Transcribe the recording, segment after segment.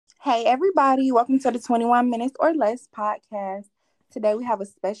Hey, everybody, welcome to the 21 Minutes or Less podcast. Today we have a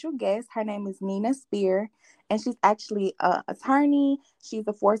special guest. Her name is Nina Spear, and she's actually an attorney. She's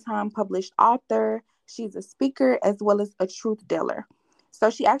a four-time published author. She's a speaker as well as a truth teller. So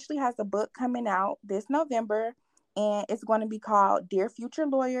she actually has a book coming out this November, and it's going to be called Dear Future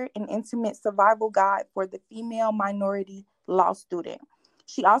Lawyer, an Intimate Survival Guide for the Female Minority Law Student.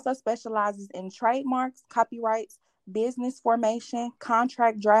 She also specializes in trademarks, copyrights, business formation,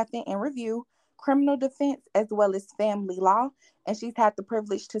 contract drafting and review, criminal defense, as well as family law. And she's had the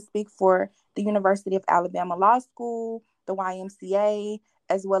privilege to speak for the University of Alabama Law School, the YMCA,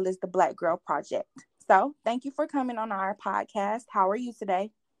 as well as the Black Girl Project. So thank you for coming on our podcast. How are you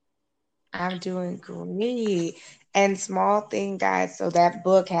today? I'm doing great. And small thing, guys, so that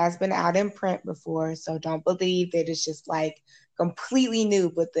book has been out in print before, so don't believe that it's just like completely new,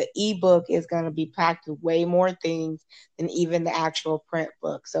 but the ebook is going to be packed with way more things than even the actual print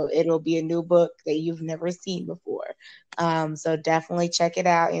book. So it'll be a new book that you've never seen before. So definitely check it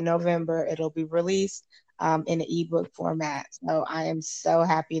out in November. It'll be released in an ebook format. So I am so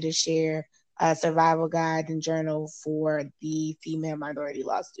happy to share a survival guide and journal for the female minority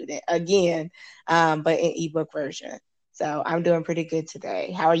law student again, but in ebook version. So I'm doing pretty good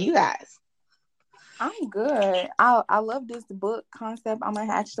today. How are you guys? I'm good. I love this book concept. I'm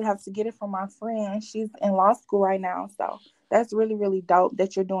gonna actually have to get it from my friend. She's in law school right now, so that's really dope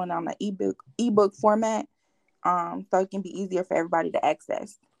that you're doing on the ebook format. So it can be easier for everybody to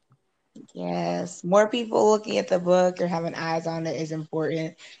access. Yes, more people looking at the book or having eyes on it is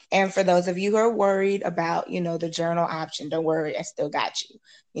important. And for those of you who are worried about, the journal option, don't worry, I still got you.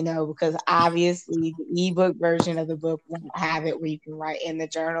 Because obviously the ebook version of the book won't have it where you can write in the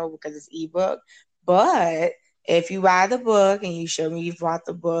journal because it's ebook. But if you buy the book and you show me you've bought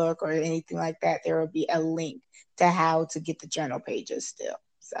the book or anything like that, there will be a link to how to get the journal pages still.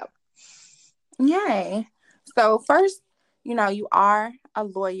 So Yay. So first, you are a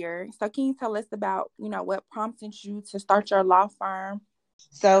lawyer. So can you tell us about, what prompted you to start your law firm?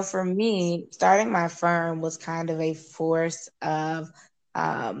 So for me, starting my firm was kind of a force of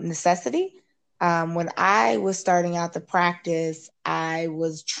necessity. When I was starting out the practice, I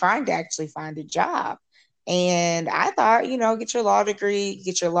was trying to actually find a job. And I thought, get your law degree,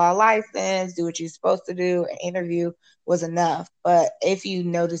 get your law license, do what you're supposed to do, an interview was enough. But if you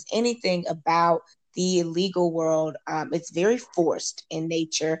notice anything about the legal world, it's very forced in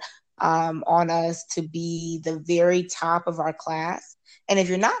nature on us to be the very top of our class, and if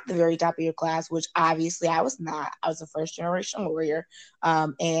you're not the very top of your class, which obviously I was not, I was a first generation lawyer,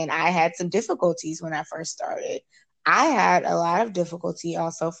 and I had some difficulties when I first started. I had a lot of difficulty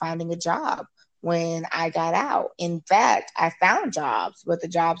also finding a job when I got out. In fact, I found jobs, but the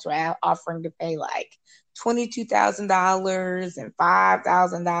jobs were offering to pay like $22,000 and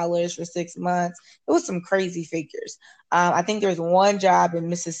 $5,000 for 6 months. It was some crazy figures. I think there was one job in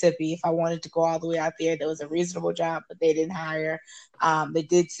Mississippi. If I wanted to go all the way out there, there was a reasonable job, but they didn't hire. They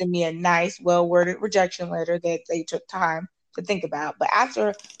did send me a nice, well worded rejection letter that they took time to think about. But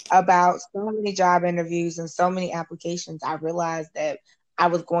after about so many job interviews and so many applications, I realized that I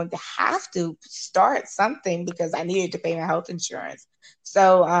was going to have to start something because I needed to pay my health insurance.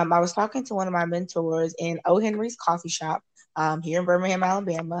 So I was talking to one of my mentors in O. Henry's coffee shop here in Birmingham,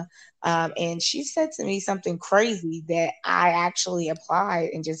 Alabama. And she said to me something crazy that I actually applied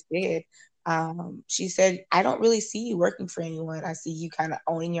and just did. She said, I don't really see you working for anyone. I see you kind of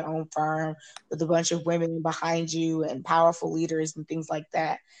owning your own firm with a bunch of women behind you and powerful leaders and things like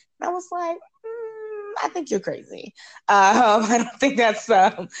that. And I was like, I think you're crazy. I don't think that's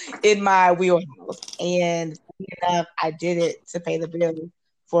in my wheelhouse. And funny enough, I did it to pay the bills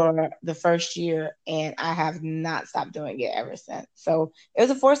for the first year, and I have not stopped doing it ever since. So it was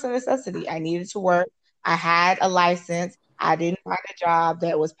a force of necessity. I needed to work. I had a license. I didn't find a job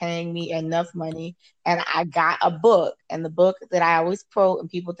that was paying me enough money, and I got a book. And the book that I always quote, and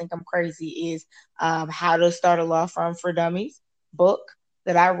people think I'm crazy, is How to Start a Law Firm for Dummies book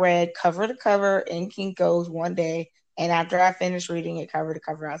that I read cover to cover in Kinko's one day. And after I finished reading it cover to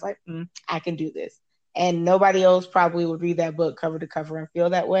cover, I was like, I can do this. And nobody else probably would read that book cover to cover and feel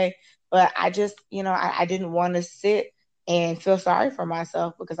that way. But I just, I didn't want to sit and feel sorry for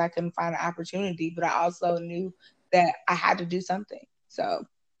myself because I couldn't find an opportunity. But I also knew that I had to do something. So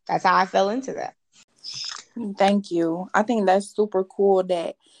that's how I fell into that. Thank you. I think that's super cool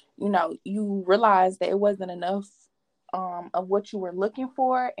that, you realized that it wasn't enough of what you were looking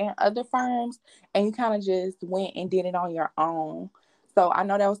for in other firms, and you kind of just went and did it on your own. So I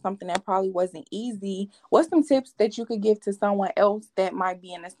know that was something that probably wasn't easy. What's some tips that you could give to someone else that might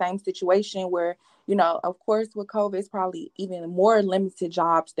be in the same situation where, of course, with COVID, it's probably even more limited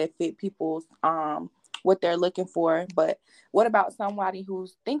jobs that fit people's what they're looking for. But what about somebody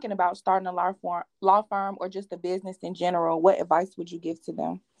who's thinking about starting a law firm or just a business in general? What advice would you give to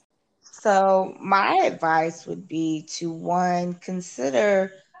them? So my advice would be to one,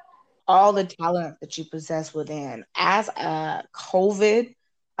 consider all the talent that you possess within. As a COVID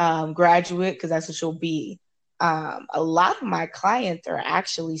graduate, because that's what you'll be, a lot of my clients are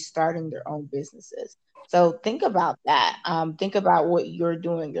actually starting their own businesses. So think about that. Think about what you're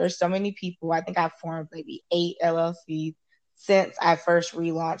doing. There's so many people. I think I've formed maybe 8 LLCs since I first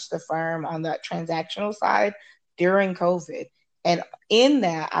relaunched the firm on the transactional side during COVID. And in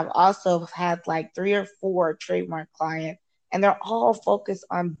that, I've also had like 3 or 4 trademark clients, and they're all focused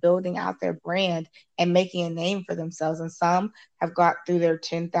on building out their brand and making a name for themselves. And some have got through their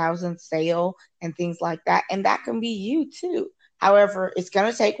 10,000 sale and things like that. And that can be you too. However, it's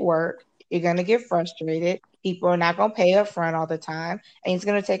going to take work. You're going to get frustrated. People are not going to pay up front all the time. And it's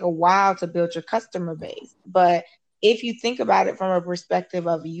going to take a while to build your customer base. But if you think about it from a perspective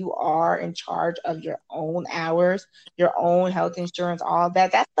of you are in charge of your own hours, your own health insurance, all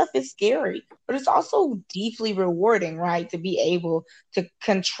that stuff is scary, but it's also deeply rewarding, right? To be able to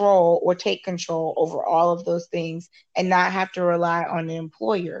control or take control over all of those things and not have to rely on an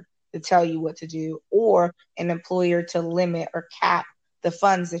employer to tell you what to do, or an employer to limit or cap the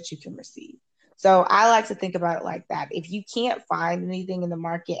funds that you can receive. So I like to think about it like that. If you can't find anything in the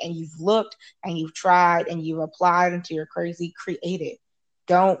market and you've looked and you've tried and you've applied until you're crazy, create it.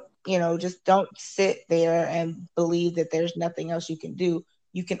 Don't, just don't sit there and believe that there's nothing else you can do.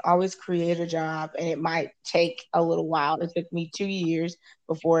 You can always create a job, and it might take a little while. It took me 2 years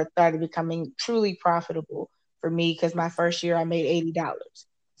before it started becoming truly profitable for me, because my first year I made $80.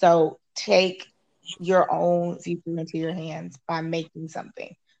 So take your own future into your hands by making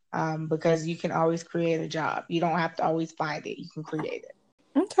something, because you can always create a job. You don't have to always find it. You can create it.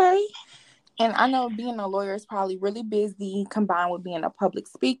 Okay. And I know being a lawyer is probably really busy, combined with being a public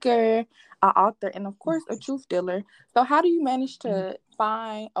speaker, an author, and of course, a truth dealer. So, how do you manage to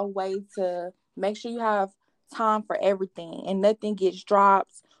find a way to make sure you have time for everything and nothing gets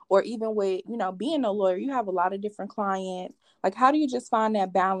dropped? Or even with, being a lawyer, you have a lot of different clients. Like, how do you just find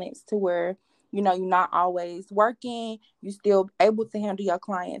that balance to where, you're not always working, you still able to handle your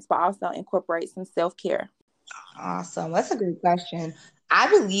clients, but also incorporate some self-care? Awesome. That's a great question. I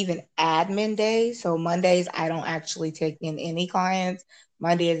believe in admin days. So Mondays, I don't actually take in any clients.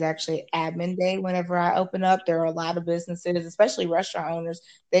 Monday is actually admin day whenever I open up. There are a lot of businesses, especially restaurant owners,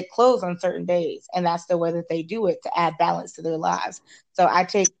 that close on certain days. And that's the way that they do it to add balance to their lives. So I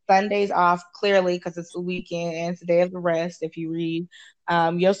take Sundays off clearly because it's the weekend and it's the day of the rest. If you read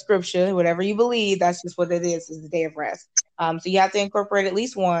your scripture, whatever you believe, that's just what it is the day of rest. So you have to incorporate at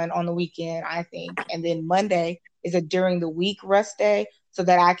least one on the weekend, I think. And then Monday is a during the week rest day, so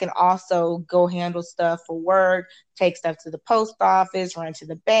that I can also go handle stuff for work, take stuff to the post office, run to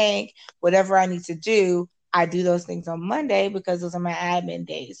the bank, whatever I need to do. I do those things on Monday because those are my admin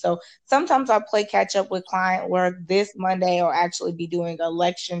days. So sometimes I'll play catch up with client work. This Monday I'll actually be doing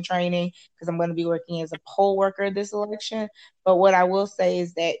election training because I'm going to be working as a poll worker this election. But what I will say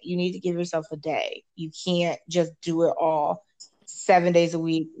is that you need to give yourself a day. You can't just do it all 7 days a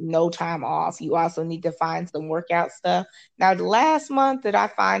week, no time off. You also need to find some workout stuff. Now, the last month did I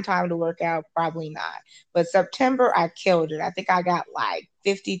find time to work out? Probably not. But September, I killed it. I think I got like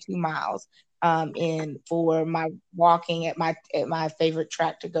 52 miles in for my walking at my favorite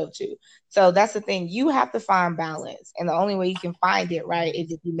track to go to. So that's the thing. You have to find balance, and the only way you can find it, right,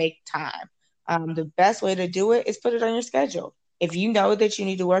 is if you make time. The best way to do it is put it on your schedule. If you know that you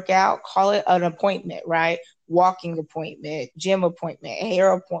need to work out, call it an appointment, right? Walking appointment, gym appointment,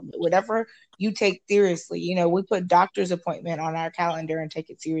 hair appointment, whatever you take seriously. We put doctor's appointment on our calendar and take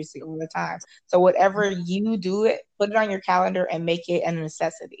it seriously all the time. So whatever you do it, put it on your calendar and make it a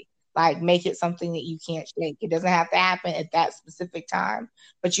necessity. Like make it something that you can't shake. It doesn't have to happen at that specific time,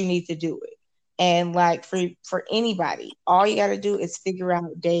 but you need to do it. And like for anybody, all you got to do is figure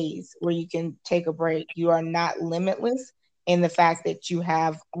out days where you can take a break. You are not limitless in the fact that you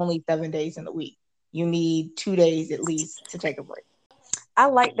have only 7 days in a week. You need 2 days at least to take a break. I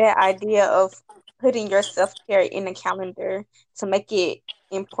like that idea of putting your self care in a calendar to make it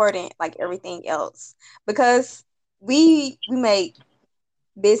important, like everything else, because we make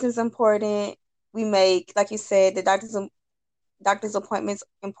business important. We make, like you said, the doctor's appointments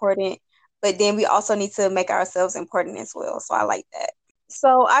important, but then we also need to make ourselves important as well. So I like that.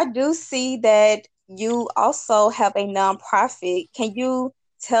 So I do see that you also have a nonprofit. Can you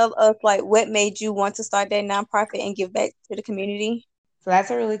tell us like what made you want to start that nonprofit and give back to the community? So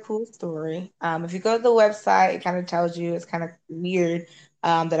that's a really cool story. If you go to the website, it kind of tells you it's kind of weird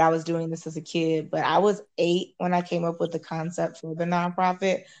that I was doing this as a kid, but I was 8 when I came up with the concept for the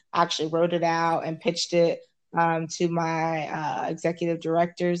nonprofit. I actually wrote it out and pitched it to my executive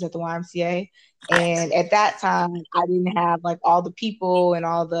directors at the YMCA. And at that time, I didn't have like all the people and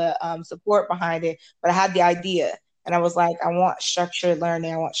all the support behind it, but I had the idea. And I was like, I want structured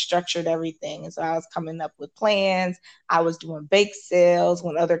learning. I want structured everything. And so I was coming up with plans. I was doing bake sales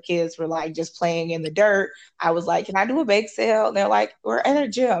when other kids were like just playing in the dirt. I was like, can I do a bake sale? And they're like, we're at a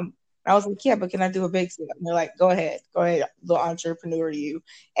gym. And I was like, yeah, but can I do a bake sale? And they're like, go ahead, little entrepreneur, you.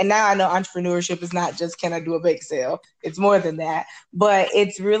 And now I know entrepreneurship is not just can I do a bake sale? It's more than that. But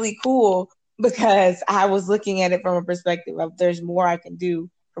it's really cool because I was looking at it from a perspective of there's more I can do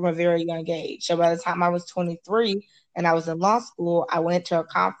from a very young age. So by the time I was 23 and I was in law school, I went to a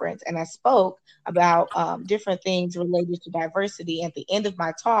conference and I spoke about different things related to diversity. At the end of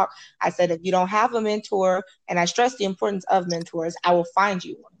my talk, I said, if you don't have a mentor, and I stress the importance of mentors, I will find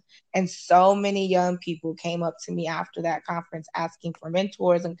you one. And so many young people came up to me after that conference asking for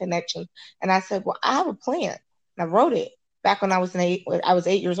mentors and connections. And I said, well, I have a plan. And I wrote it back when I was 8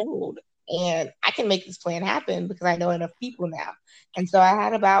 years old. And I can make this plan happen because I know enough people now. And so I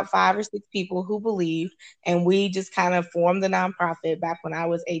had about 5 or 6 people who believed, and we just kind of formed the nonprofit back when I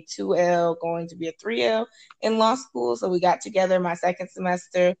was a 2L going to be a 3L in law school. So we got together my second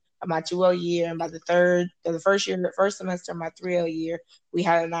semester of my 2L year, and by the first semester of my 3L year, we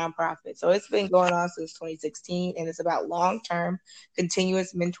had a nonprofit. So it's been going on since 2016, and it's about long-term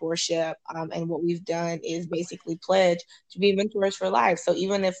continuous mentorship. And what we've done is basically pledge to be mentors for life. So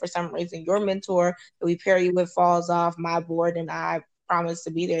even if for some reason your mentor that we pair you with falls off, my board and I promise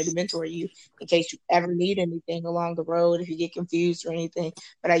to be there to mentor you in case you ever need anything along the road, if you get confused or anything.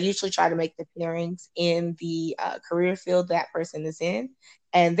 But I usually try to make the pairings in the career field that person is in.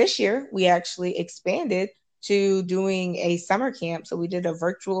 And this year we actually expanded to doing a summer camp. So we did a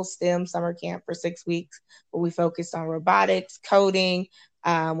virtual STEM summer camp for 6 weeks where we focused on robotics, coding.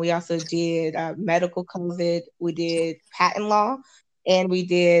 We also did medical COVID. We did patent law, and we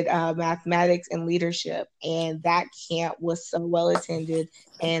did mathematics and leadership. And that camp was so well attended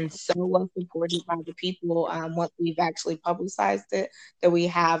and so well supported by the people. Once we've actually publicized it, that we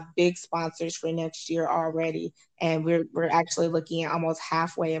have big sponsors for next year already, and we're actually looking at almost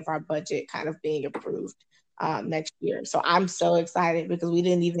halfway of our budget kind of being approved next year. So I'm so excited because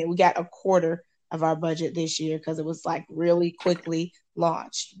we got a quarter of our budget this year because it was like really quickly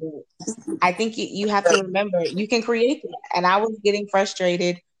launched. But I think you have to remember you can create that. And I was getting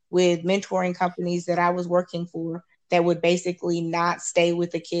frustrated with mentoring companies that I was working for that would basically not stay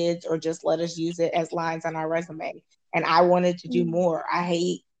with the kids or just let us use it as lines on our resume. And I wanted to do more. I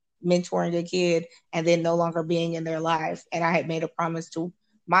hate mentoring a kid and then no longer being in their life. And I had made a promise to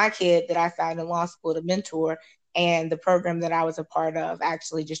my kid that I found in law school to mentor. And the program that I was a part of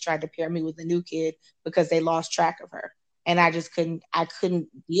actually just tried to pair me with a new kid because they lost track of her. And I couldn't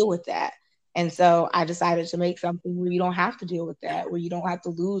deal with that. And so I decided to make something where you don't have to deal with that, where you don't have to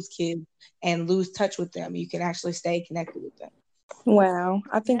lose kids and lose touch with them. You can actually stay connected with them. Wow,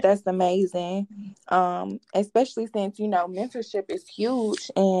 I think that's amazing. Especially since, mentorship is huge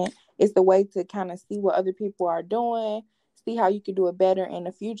and it's the way to kind of see what other people are doing, see how you can do it better in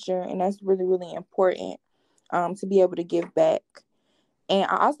the future. And that's really, really important to be able to give back. And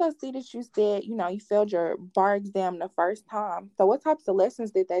I also see that you said, you failed your bar exam the first time. So what types of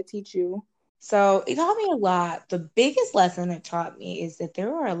lessons did that teach you? So it taught me a lot. The biggest lesson it taught me is that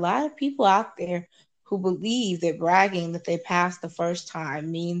there are a lot of people out there who believe that bragging that they passed the first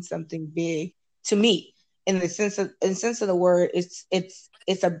time means something big to me. In the sense of the word, it's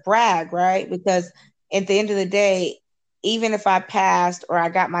a brag, right? Because at the end of the day, even if I passed or I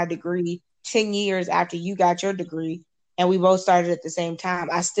got my degree 10 years after you got your degree and we both started at the same time,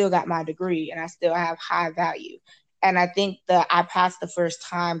 I still got my degree and I still have high value. And I think that I passed the first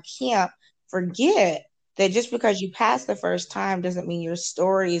time camp forget that just because you pass the first time doesn't mean your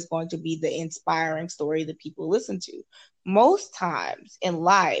story is going to be the inspiring story that people listen to. Most times in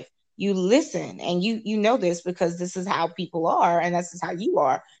life, you listen, and you know this because this is how people are, and this is how you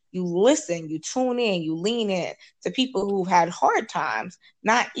are. You listen, you tune in, you lean in to people who've had hard times,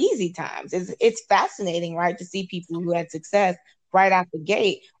 not easy times. It's fascinating, right, to see people who had success right out the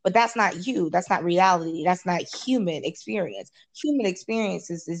gate, but that's not you. That's not reality. That's not human experience. Human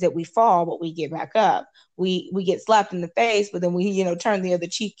experiences is that we fall, but we get back up. We get slapped in the face, but then we, turn the other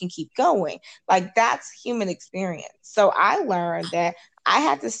cheek and keep going. Like that's human experience. So I learned that I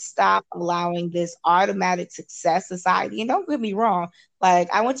had to stop allowing this automatic success society. And don't get me wrong,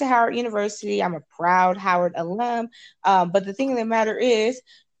 like I went to Howard University. I'm a proud Howard alum. But the thing of the matter is,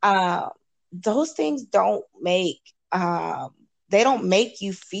 uh, those things they don't make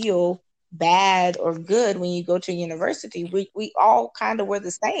you feel bad or good when you go to university. We all kind of were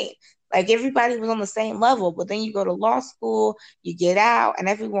the same. Like everybody was on the same level, but then you go to law school, you get out, and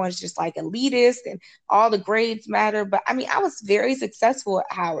everyone's just like elitist and all the grades matter. But I mean, I was very successful at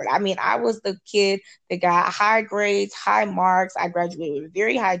Howard. I mean, I was the kid that got high grades, high marks. I graduated with a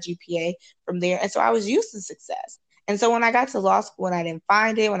very high GPA from there. And so I was used to success. And so when I got to law school and I didn't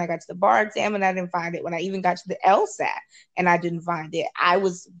find it, when I got to the bar exam and I didn't find it, when I even got to the LSAT and I didn't find it, I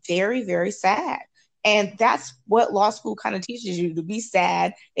was very, very sad. And that's what law school kind of teaches you, to be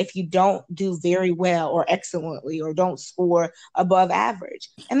sad if you don't do very well or excellently or don't score above average.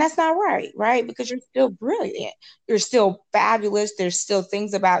 And that's not right, right? Because you're still brilliant. You're still fabulous. There's still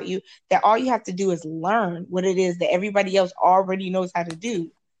things about you that all you have to do is learn what it is that everybody else already knows how to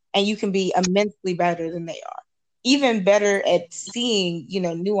do. And you can be immensely better than they are. Even better at seeing,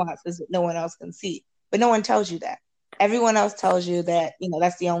 nuances that no one else can see. But no one tells you that. Everyone else tells you that,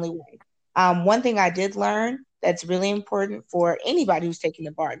 that's the only way. One thing I did learn that's really important for anybody who's taking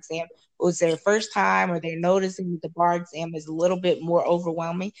the bar exam, was their first time or they're noticing that the bar exam is a little bit more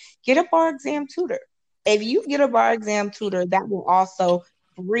overwhelming, get a bar exam tutor. If you get a bar exam tutor, that will also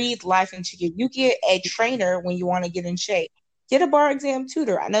breathe life into you. You get a trainer when you want to get in shape. Get a bar exam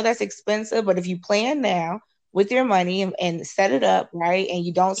tutor. I know that's expensive, but if you plan now with your money and set it up right, and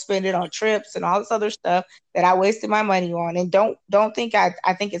you don't spend it on trips and all this other stuff that I wasted my money on, and don't think I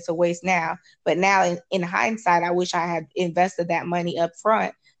think it's a waste now, but now in hindsight, I wish I had invested that money up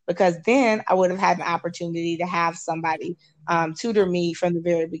front, because then I would have had an opportunity to have somebody tutor me from the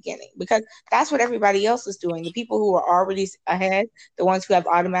very beginning, because that's what everybody else is doing. The people who are already ahead, the ones who have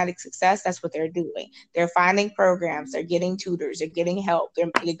automatic success, that's what they're doing. They're finding programs, they're getting tutors, they're getting help,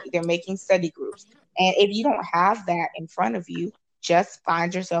 they're making study groups. And if you don't have that in front of you, just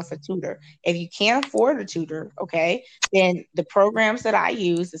find yourself a tutor. If you can't afford a tutor, okay, then the programs that I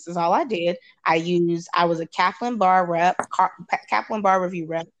use, this is all I did. I was a Kaplan Bar rep, Kaplan Bar Review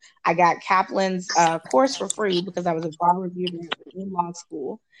rep. I got Kaplan's course for free because I was a bar review rep in law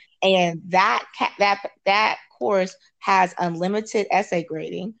school. And that course has unlimited essay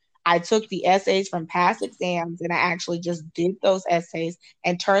grading. I took the essays from past exams and I actually just did those essays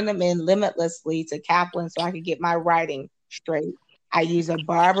and turned them in limitlessly to Kaplan so I could get my writing straight. I use a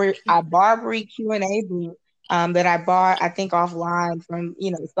Barbary Q&A book that I bought, I think, offline from,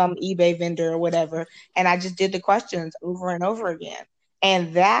 some eBay vendor or whatever. And I just did the questions over and over again.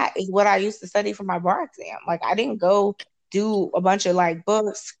 And that is what I used to study for my bar exam. Like, I didn't go do a bunch of like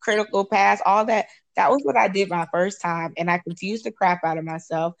books, critical pass, all that. That was what I did my first time. And I confused the crap out of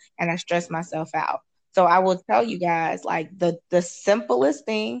myself and I stressed myself out. So I will tell you guys, like the simplest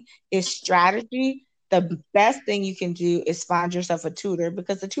thing is strategy. The best thing you can do is find yourself a tutor,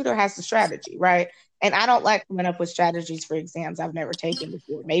 because the tutor has the strategy, right? And I don't like coming up with strategies for exams I've never taken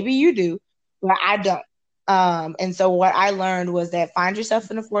before. Maybe you do, but I don't. And so what I learned was that find yourself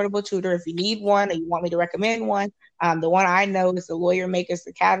an affordable tutor. If you need one or you want me to recommend one, the one I know is the Lawyer Makers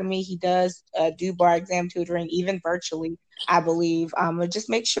Academy. He does do bar exam tutoring, even virtually, I believe. But just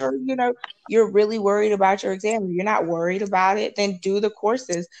make sure, you're really worried about your exam. If you're not worried about it, then do the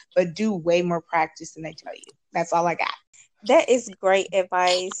courses, but do way more practice than they tell you. That's all I got. That is great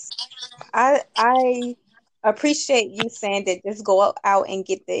advice. I appreciate you saying that. Just go out and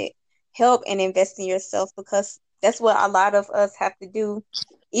get the help and invest in yourself, because that's what a lot of us have to do.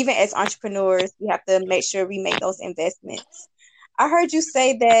 Even as entrepreneurs, we have to make sure we make those investments. I heard you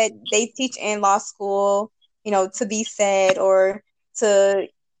say that they teach in law school, to be sad or to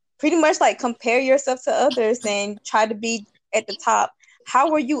pretty much like compare yourself to others and try to be at the top.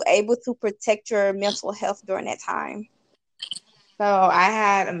 How were you able to protect your mental health during that time? So I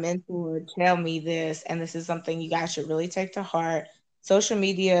had a mentor tell me this, and this is something you guys should really take to heart. Social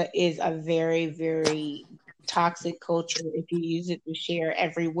media is a very, very toxic culture if you use it to share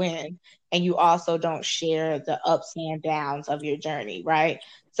every win and you also don't share the ups and downs of your journey, right?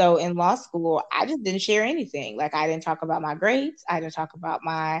 So in law school, I just didn't share anything. Like, I didn't talk about my grades. I didn't talk about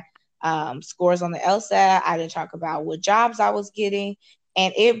my scores on the LSAT. I didn't talk about what jobs I was getting.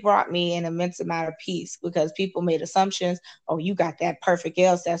 And it brought me an immense amount of peace because people made assumptions. Oh, you got that perfect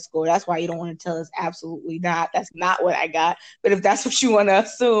LSAT score. That's why you don't want to tell us. Absolutely not. That's not what I got. But if that's what you want to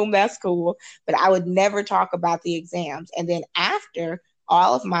assume, that's cool. But I would never talk about the exams. And then after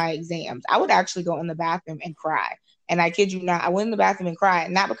all of my exams, I would actually go in the bathroom and cry. And I kid you not, I went in the bathroom and cried,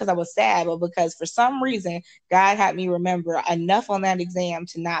 not because I was sad, but because for some reason, God had me remember enough on that exam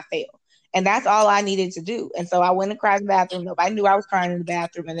to not fail. And that's all I needed to do. And so I went and cried in the bathroom. Nobody knew I was crying in the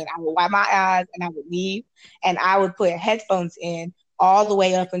bathroom. And then I would wipe my eyes and I would leave. And I would put headphones in all the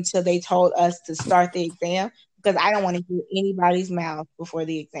way up until they told us to start the exam because I don't want to hear anybody's mouth before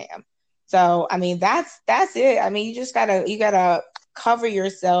the exam. So I mean that's it. I mean you gotta cover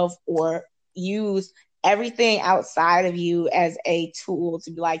yourself or use everything outside of you as a tool to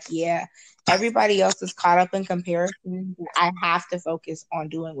be like, yeah, everybody else is caught up in comparison. I have to focus on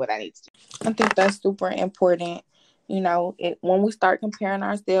doing what I need to do. I think that's super important. When we start comparing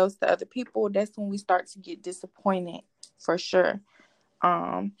ourselves to other people, that's when we start to get disappointed for sure.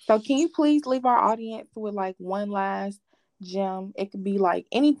 So can you please leave our audience with like one last gem? It could be like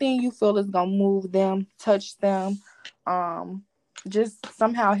anything you feel is gonna move them, touch them, just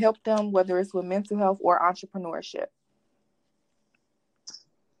somehow help them, whether it's with mental health or entrepreneurship.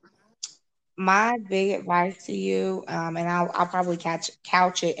 My big advice to you, and I'll probably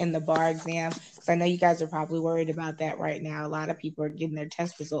couch it in the bar exam because I know you guys are probably worried about that right now. A lot of people are getting their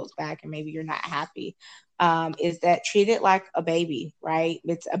test results back, and maybe you're not happy. Is that treat it like a baby, right?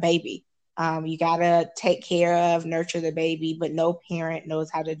 It's a baby. You gotta take care of, nurture the baby, but no parent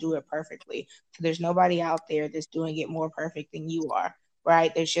knows how to do it perfectly. So there's nobody out there that's doing it more perfect than you are,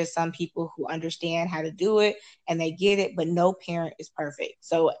 right? There's just some people who understand how to do it and they get it, but no parent is perfect.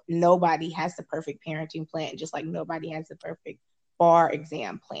 So nobody has the perfect parenting plan, just like nobody has the perfect bar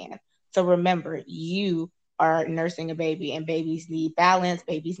exam plan. So remember, you are nursing a baby and babies need balance,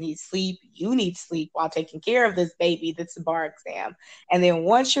 babies need sleep. You need sleep while taking care of this baby that's a bar exam. And then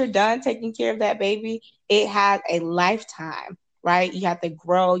once you're done taking care of that baby, it has a lifetime, right? You have to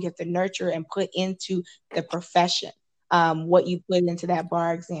grow, you have to nurture and put into the profession. What you put into that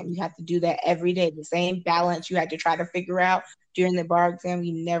bar exam. You have to do that every day. The same balance you had to try to figure out during the bar exam,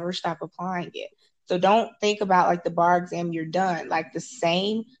 you never stop applying it. So don't think about like the bar exam, you're done. Like the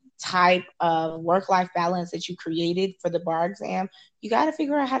same type of work-life balance that you created for the bar exam, you got to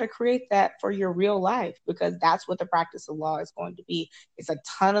figure out how to create that for your real life because that's what the practice of law is going to be. It's a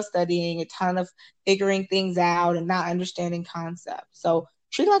ton of studying, a ton of figuring things out and not understanding concepts. So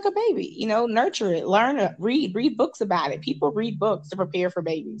treat it like a baby, nurture it, learn it, read books about it. People read books to prepare for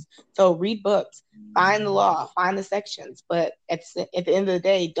babies. So read books, find the law, find the sections. But at the end of the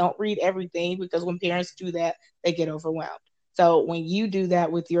day, don't read everything because when parents do that, they get overwhelmed. So when you do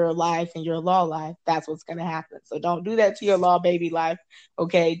that with your life and your law life, that's what's going to happen. So don't do that to your law baby life.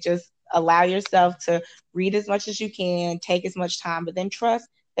 Okay. Just allow yourself to read as much as you can, take as much time, but then trust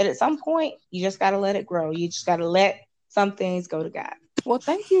that at some point you just got to let it grow. You just got to let some things go to God. Well,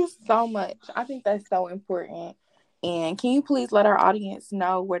 thank you so much. I think that's so important. And can you please let our audience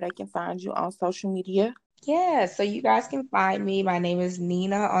know where they can find you on social media? Yeah, so you guys can find me. My name is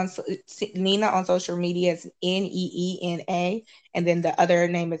Nina on social media. It's Neena, and then the other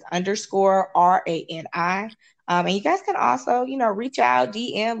name is _RANI. And you guys can also, reach out,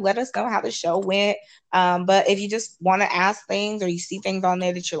 DM, let us know how the show went. But if you just want to ask things or you see things on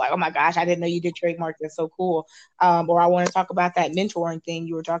there that you're like, oh my gosh, I didn't know you did trademark. That's so cool. Or I want to talk about that mentoring thing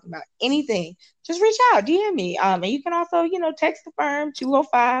you were talking about. Anything, just reach out, DM me. And you can also, text the firm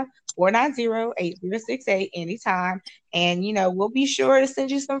 205-490-8068 anytime. And, we'll be sure to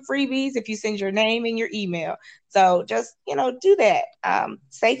send you some freebies if you send your name and your email. So just, do that.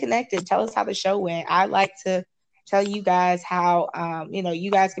 Stay connected. Tell us how the show went. I'd like to tell you guys how,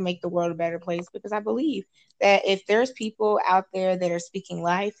 you guys can make the world a better place because I believe that if there's people out there that are speaking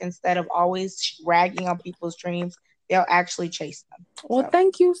life instead of always ragging on people's dreams, they'll actually chase them. Well,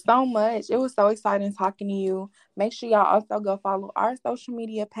 thank you so much. It was so exciting talking to you. Make sure y'all also go follow our social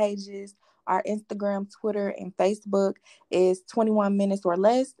media pages. Our Instagram, Twitter, and Facebook is 21 Minutes or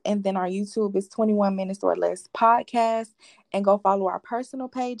Less. And then our YouTube is 21 Minutes or Less Podcast. And go follow our personal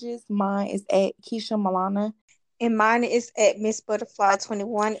pages. Mine is at Keisha Milana. And mine is at Miss Butterfly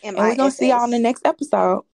 21. And we're going to see y'all on the next episode.